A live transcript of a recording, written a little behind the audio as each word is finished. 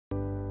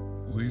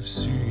We've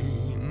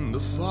seen the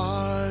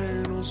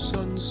final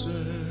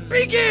sunset.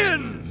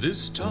 Begin!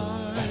 This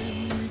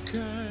time we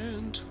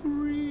can't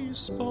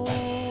respawn.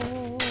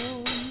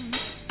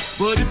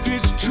 But if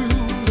it's true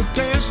that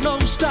there's no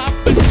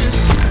stopping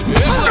this, and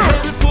we're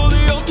headed for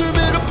the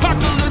ultimate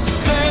apocalypse,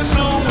 there's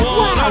no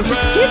one Wow, I'd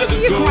just give it rather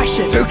the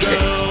aggression. go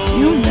Lucas, down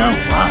you know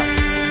what?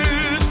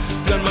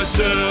 than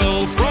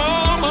myself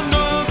from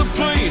another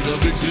plane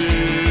of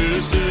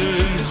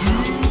existence.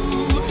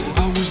 Ooh, I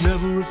was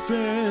never a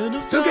fan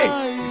of Lucas,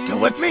 flying, you still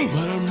with me?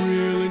 but I'm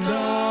really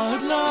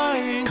not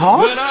lying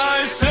Cogs? when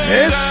I say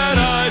This that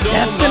I is don't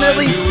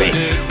definitely mind doing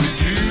fake. it with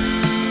you,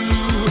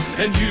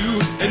 and you,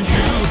 and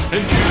you,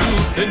 and you,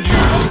 and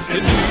you,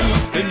 and you,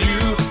 and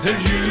you, and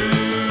you.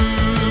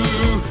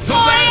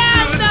 I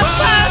am the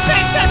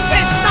perfect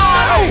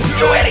assistant!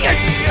 You idiot!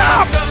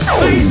 Stop!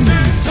 Space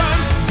and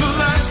time, the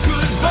last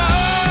goodbye.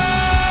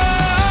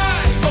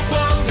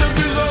 Above and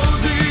below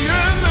the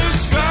endless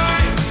sky.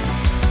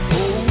 Oh,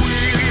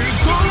 we're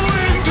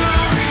going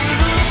down in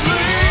a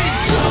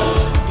blaze of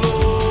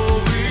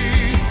glory.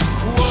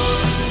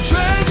 One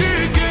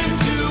tragic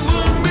into a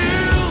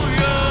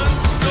million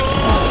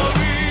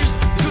stories.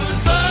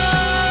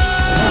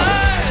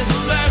 Goodbye, the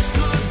last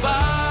goodbye.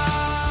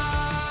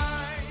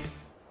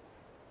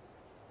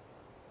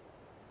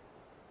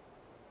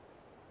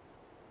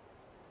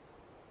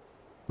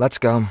 Let's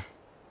go.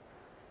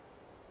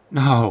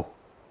 No.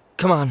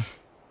 Come on.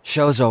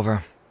 Show's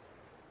over.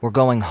 We're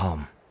going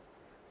home.